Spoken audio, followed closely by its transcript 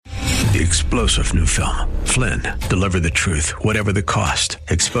the explosive new film, Flynn, deliver the truth, whatever the cost.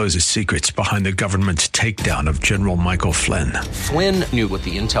 Exposes secrets behind the government's takedown of General Michael Flynn. Flynn knew what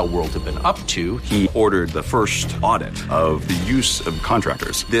the intel world had been up to. He ordered the first audit of the use of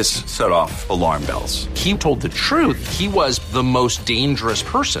contractors. This set off alarm bells. He told the truth. He was the most dangerous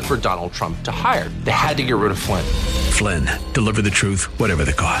person for Donald Trump to hire. They had to get rid of Flynn. Flynn, deliver the truth, whatever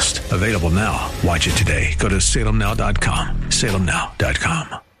the cost. Available now. Watch it today. Go to salemnow.com.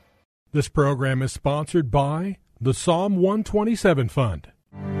 salemnow.com. This program is sponsored by the Psalm 127 Fund.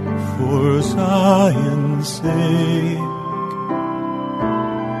 For Zion's sake,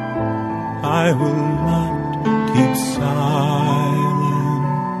 I will not keep silent.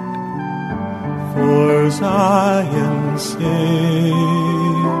 For Zion's sake,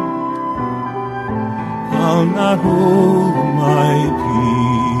 I'll not hold my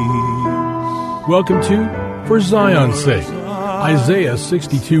peace. Welcome to For Zion's Sake. Isaiah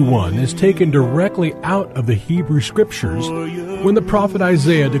 62:1 is taken directly out of the Hebrew Scriptures when the prophet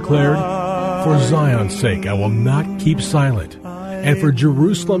Isaiah declared, "For Zion's sake I will not keep silent, and for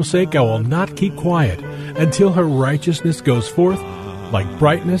Jerusalem's sake I will not keep quiet, until her righteousness goes forth like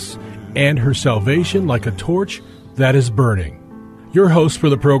brightness, and her salvation like a torch that is burning." Your hosts for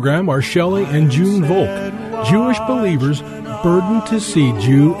the program are Shelley and June Volk, Jewish believers burdened to see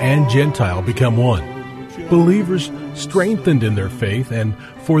Jew and Gentile become one. Believers strengthened in their faith and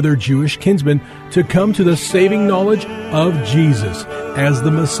for their Jewish kinsmen to come to the saving knowledge of Jesus as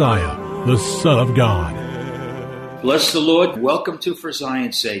the Messiah, the Son of God. Bless the Lord. Welcome to For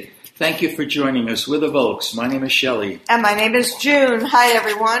Zion's Sake. Thank you for joining us. We're the Volks. My name is Shelley. And my name is June. Hi,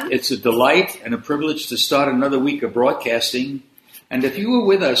 everyone. It's a delight and a privilege to start another week of broadcasting. And if you were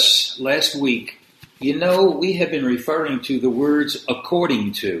with us last week, you know we have been referring to the words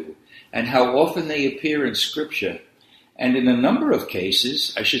according to and how often they appear in Scripture. And in a number of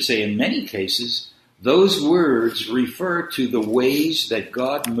cases, I should say in many cases, those words refer to the ways that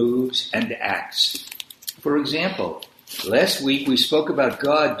God moves and acts. For example, last week we spoke about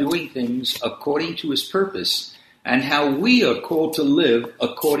God doing things according to His purpose and how we are called to live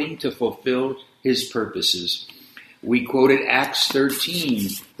according to fulfill His purposes. We quoted Acts 13,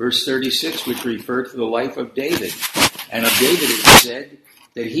 verse 36, which referred to the life of David. And of David it said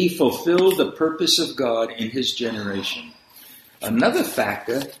that he fulfilled the purpose of God in his generation. Another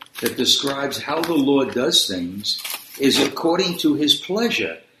factor that describes how the Lord does things is according to His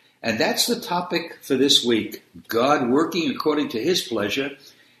pleasure. And that's the topic for this week, God working according to His pleasure.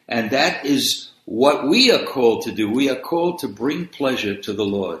 And that is what we are called to do. We are called to bring pleasure to the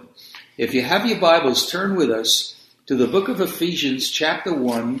Lord. If you have your Bibles, turn with us to the book of Ephesians chapter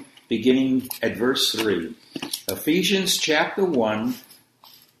 1, beginning at verse 3. Ephesians chapter 1,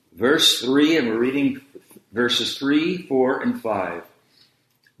 verse 3, and we're reading verses 3, 4, and 5.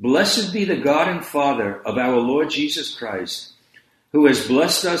 Blessed be the God and Father of our Lord Jesus Christ, who has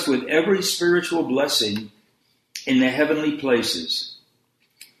blessed us with every spiritual blessing in the heavenly places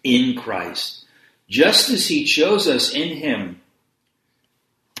in Christ, just as He chose us in Him.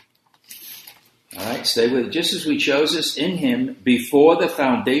 All right, stay with it. Just as we chose us in Him before the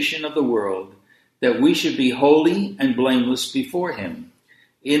foundation of the world, that we should be holy and blameless before Him.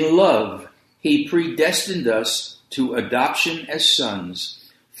 In love, He predestined us to adoption as sons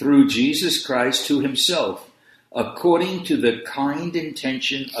through Jesus Christ to Himself, according to the kind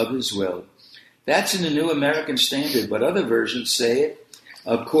intention of His will. That's in the New American Standard, but other versions say it,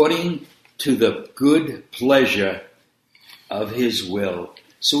 according to the good pleasure of His will.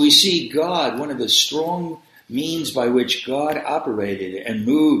 So we see God, one of the strong means by which God operated and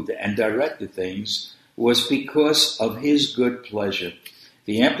moved and directed things was because of His good pleasure.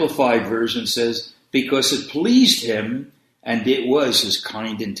 The Amplified Version says, because it pleased Him and it was His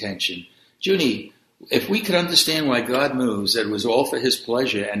kind intention. Junie, if we could understand why God moves, that it was all for His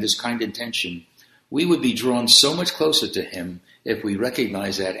pleasure and His kind intention, we would be drawn so much closer to Him if we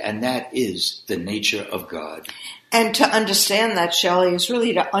recognize that, and that is the nature of God. And to understand that, Shelley, is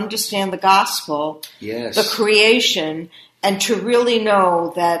really to understand the gospel, yes, the creation, and to really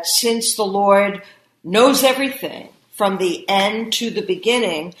know that since the Lord knows everything from the end to the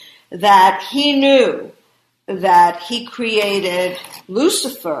beginning, that He knew that He created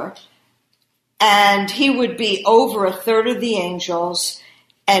Lucifer and he would be over a third of the angels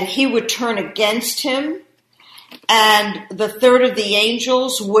and he would turn against him and the third of the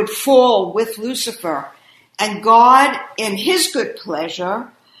angels would fall with Lucifer. And God, in His good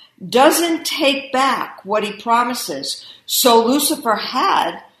pleasure, doesn't take back what He promises. So Lucifer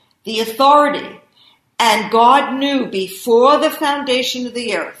had the authority. And God knew before the foundation of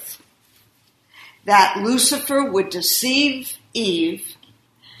the earth that Lucifer would deceive Eve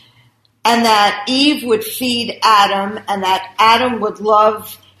and that Eve would feed Adam, and that Adam would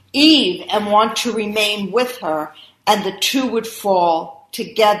love Eve and want to remain with her, and the two would fall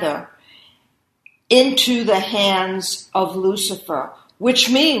together into the hands of Lucifer, which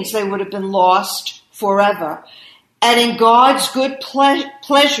means they would have been lost forever. And in God's good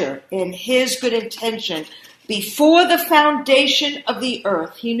pleasure, in his good intention, before the foundation of the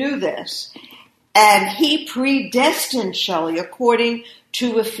earth, he knew this, and he predestined, Shelley, according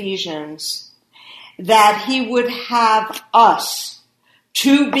to Ephesians, that he would have us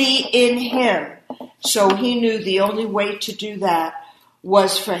to be in him. So he knew the only way to do that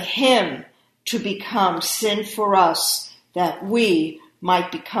was for him to become sin for us, that we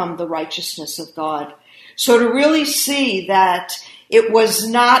might become the righteousness of God. So to really see that it was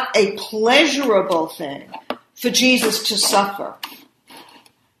not a pleasurable thing for Jesus to suffer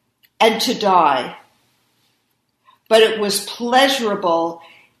and to die, but it was pleasurable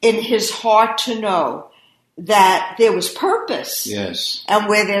in his heart to know that there was purpose. Yes. And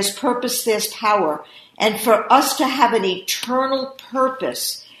where there's purpose, there's power. And for us to have an eternal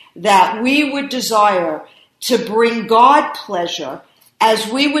purpose that we would desire to bring God pleasure,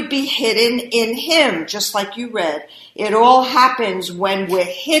 as we would be hidden in him, just like you read. It all happens when we're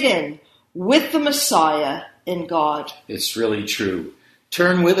hidden with the Messiah in God. It's really true.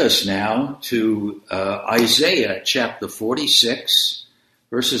 Turn with us now to Isaiah chapter 46,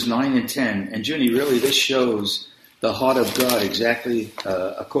 verses 9 and 10. And Junie, really this shows the heart of God exactly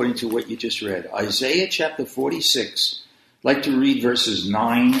according to what you just read. Isaiah chapter 46, I'd like to read verses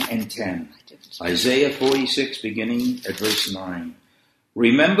 9 and 10. Isaiah 46, beginning at verse 9.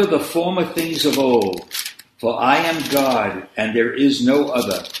 Remember the former things of old, for I am God, and there is no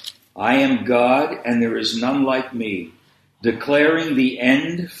other. I am God, and there is none like me, declaring the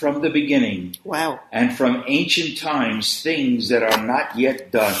end from the beginning. Wow. And from ancient times things that are not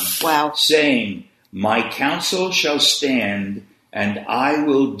yet done. Wow. Saying, my counsel shall stand, and I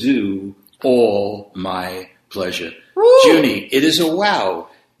will do all my pleasure. Woo! Junie, it is a wow.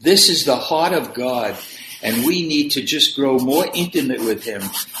 This is the heart of God. And we need to just grow more intimate with him,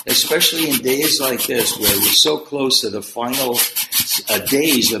 especially in days like this where we're so close to the final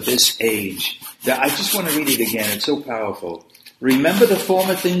days of this age. I just want to read it again. It's so powerful. Remember the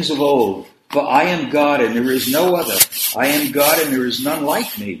former things of old, for I am God and there is no other. I am God and there is none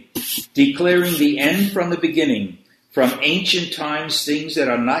like me, declaring the end from the beginning, from ancient times things that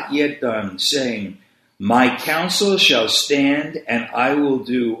are not yet done, saying, my counsel shall stand and I will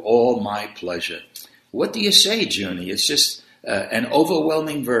do all my pleasure. What do you say, Junie? It's just an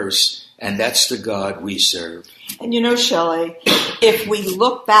overwhelming verse, and that's the God we serve. And you know, Shelley, if we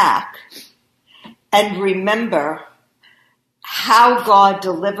look back and remember how God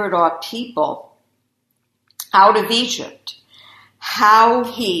delivered our people out of Egypt, how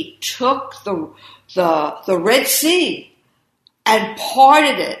he took the Red Sea and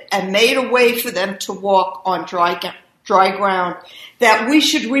parted it and made a way for them to walk on dry ground, that we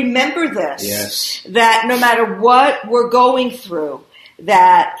should remember this. Yes. That no matter what we're going through,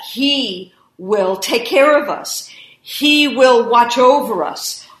 that he will take care of us. He will watch over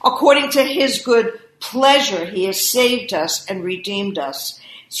us. According to his good pleasure, he has saved us and redeemed us.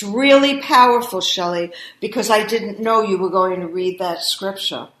 It's really powerful, Shelley, because I didn't know you were going to read that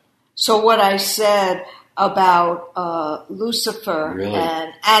scripture. So what I said about Lucifer really?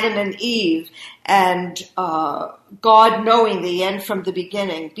 And Adam and Eve and God knowing the end from the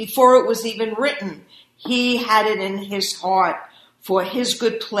beginning, before it was even written, he had it in his heart for his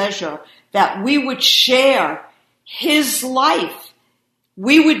good pleasure that we would share his life.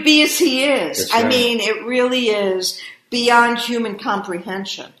 We would be as he is. That's right. I mean, it really is beyond human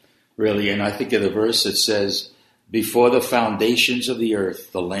comprehension. Really, and I think of the verse that says, before the foundations of the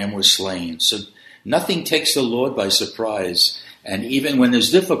earth, the Lamb was slain. So nothing takes the Lord by surprise. And even when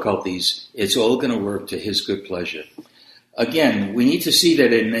there's difficulties, it's all going to work to his good pleasure. Again, we need to see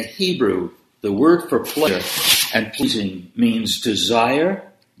that in the Hebrew, the word for pleasure and pleasing means desire,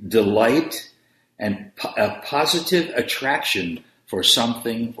 delight, and a positive attraction for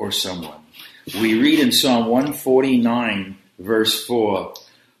something or someone. We read in Psalm 149, verse 4,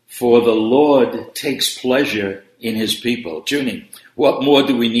 for the Lord takes pleasure in his people. Junie, what more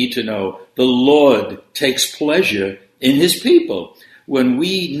do we need to know? The Lord takes pleasure in his people. When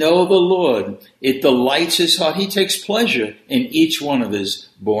we know the Lord, it delights his heart. He takes pleasure in each one of his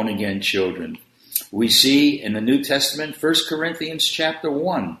born-again children. We see in the New Testament, 1 Corinthians chapter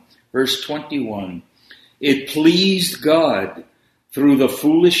 1, verse 21, it pleased God through the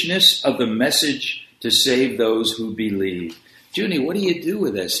foolishness of the message to save those who believe. Junie, what do you do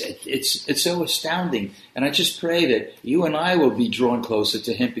with this? It's so astounding. And I just pray that you and I will be drawn closer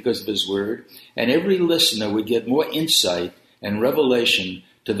to him because of his word, and every listener would get more insight and revelation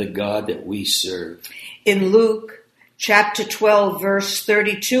to the God that we serve. In Luke chapter 12, verse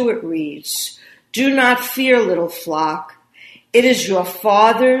 32, it reads, "Do not fear, little flock. It is your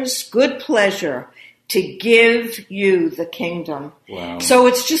Father's good pleasure to give you the kingdom." Wow. So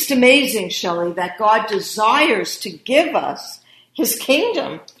it's just amazing, Shelley, that God desires to give us his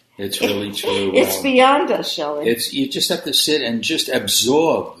kingdom. It's really true. It's Wow. beyond us, Shelley. You just have to sit and just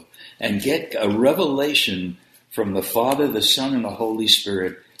absorb and get a revelation from the Father, the Son, and the Holy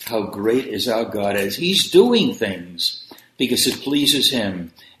Spirit. How great is our God as he's doing things because it pleases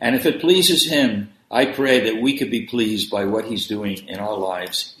him. And if it pleases him, I pray that we could be pleased by what he's doing in our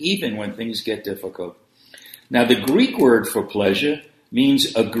lives, even when things get difficult. Now, the Greek word for pleasure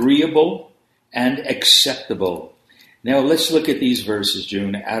means agreeable and acceptable. Now, let's look at these verses,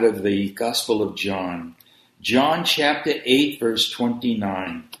 June, out of the Gospel of John. John chapter 8, verse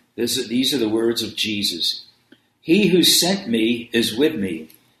 29. These are the words of Jesus. "He who sent me is with me.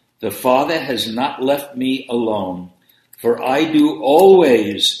 The Father has not left me alone, for I do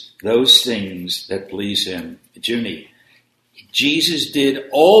always those things that please him." Junie, Jesus did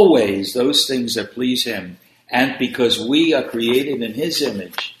always those things that please him. And because we are created in his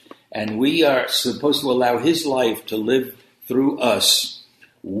image, and we are supposed to allow his life to live through us,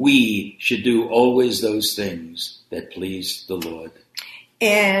 we should do always those things that please the Lord.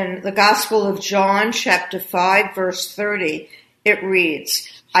 In the Gospel of John, chapter 5, verse 30, it reads,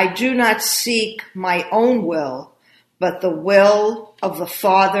 "I do not seek my own will, but the will of the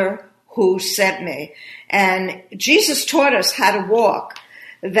Father who sent me." And Jesus taught us how to walk,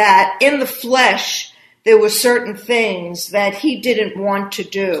 that in the flesh there were certain things that he didn't want to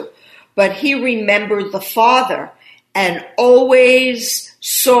do, but he remembered the Father and always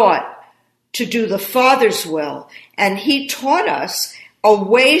sought to do the Father's will. And he taught us a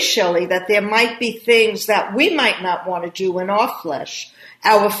way, Shelley, that there might be things that we might not want to do in our flesh.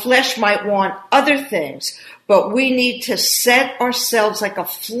 Our flesh might want other things, but we need to set ourselves like a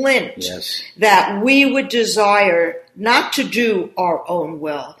flint, Yes. that we would desire not to do our own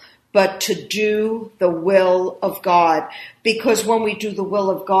will, but to do the will of God. Because when we do the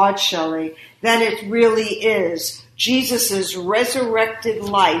will of God, Shelley, then it really is Jesus' resurrected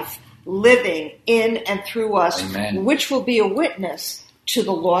life living in and through us, Amen. which will be a witness to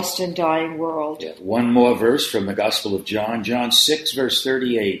the lost and dying world. Yeah, one more verse from the Gospel of John, John 6, verse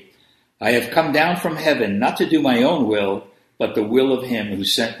 38. "I have come down from heaven not to do my own will, but the will of him who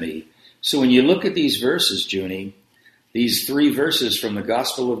sent me." So when you look at these verses, Junie, these 3 verses from the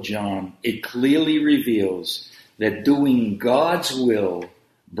Gospel of John, it clearly reveals that doing God's will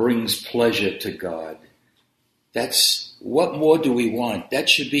brings pleasure to God. What more do we want? That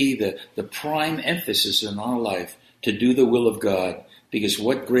should be the prime emphasis in our life, to do the will of God, because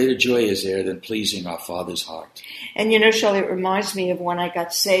what greater joy is there than pleasing our Father's heart? And you know, Shelley, it reminds me of when I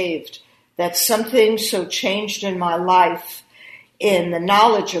got saved, that something so changed in my life in the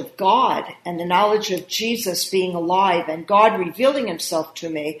knowledge of God and the knowledge of Jesus being alive and God revealing himself to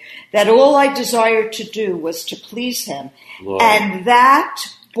me, that all I desired to do was to please him. Lord. And that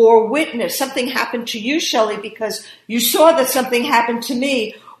bore witness. Something happened to you, Shelley, because you saw that something happened to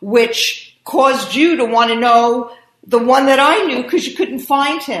me, which caused you to want to know the one that I knew because you couldn't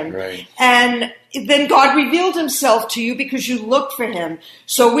find him. Right. And then God revealed himself to you because you looked for him.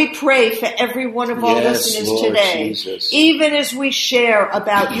 So we pray for every one of our Yes, listeners Lord today, Jesus. even as we share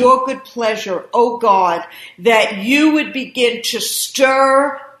about your good pleasure, oh God, that you would begin to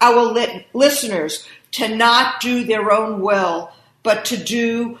stir our listeners to not do their own will, but to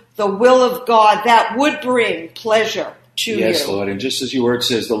do the will of God that would bring pleasure to Yes, you. Lord. And just as your word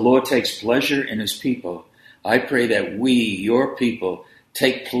says, the Lord takes pleasure in his people. I pray that we, your people,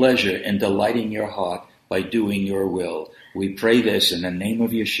 take pleasure in delighting your heart by doing your will. We pray this in the name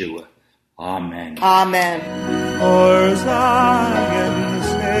of Yeshua. Amen. Amen. For Zion's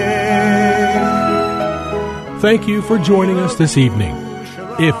sake. Thank you for joining us this evening.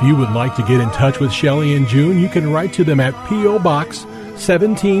 If you would like to get in touch with Shelley and June, you can write to them at P.O. Box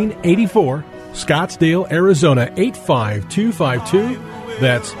 1784, Scottsdale, Arizona 85252.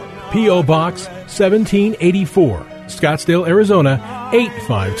 That's P.O. Box 1784, Scottsdale, Arizona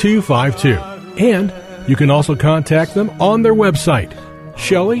 85252. And you can also contact them on their website,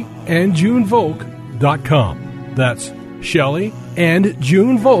 ShelleyandJuneVolk.com. That's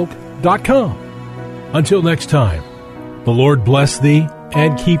ShelleyandJuneVolk.com. Until next time, the Lord bless thee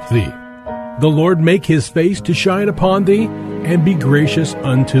and keep thee. The Lord make his face to shine upon thee and be gracious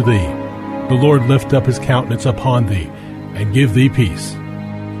unto thee. The Lord lift up his countenance upon thee and give thee peace.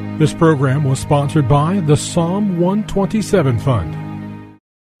 This program was sponsored by the Psalm 127 Fund.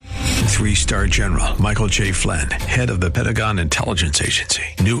 3-star General Michael J. Flynn, head of the Pentagon Intelligence Agency,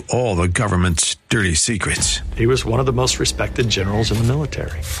 knew all the government's dirty secrets. He was one of the most respected generals in the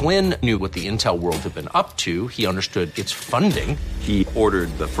military. Flynn knew what the intel world had been up to. He understood its funding. He ordered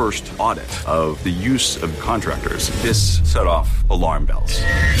the first audit of the use of contractors. This set off alarm bells.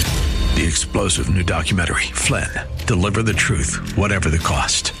 The explosive new documentary, Flynn, Deliver the Truth, Whatever the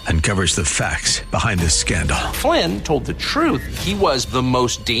Cost, uncovers the facts behind this scandal. Flynn told the truth. He was the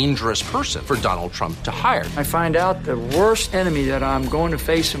most dangerous person for Donald Trump to hire. I find out the worst enemy that I'm going to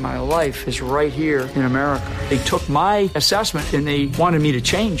face in my life is right here in America. They took my assessment and they wanted me to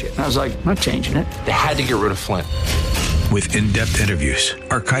change it. And I was like, I'm not changing it. They had to get rid of Flynn. With in-depth interviews,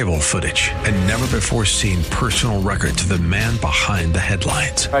 archival footage, and never-before-seen personal records of the man behind the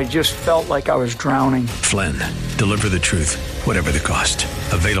headlines. I just felt like I was drowning. Flynn, Deliver the Truth, Whatever the Cost.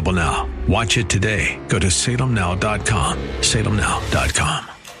 Available now. Watch it today. Go to salemnow.com.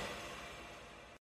 salemnow.com.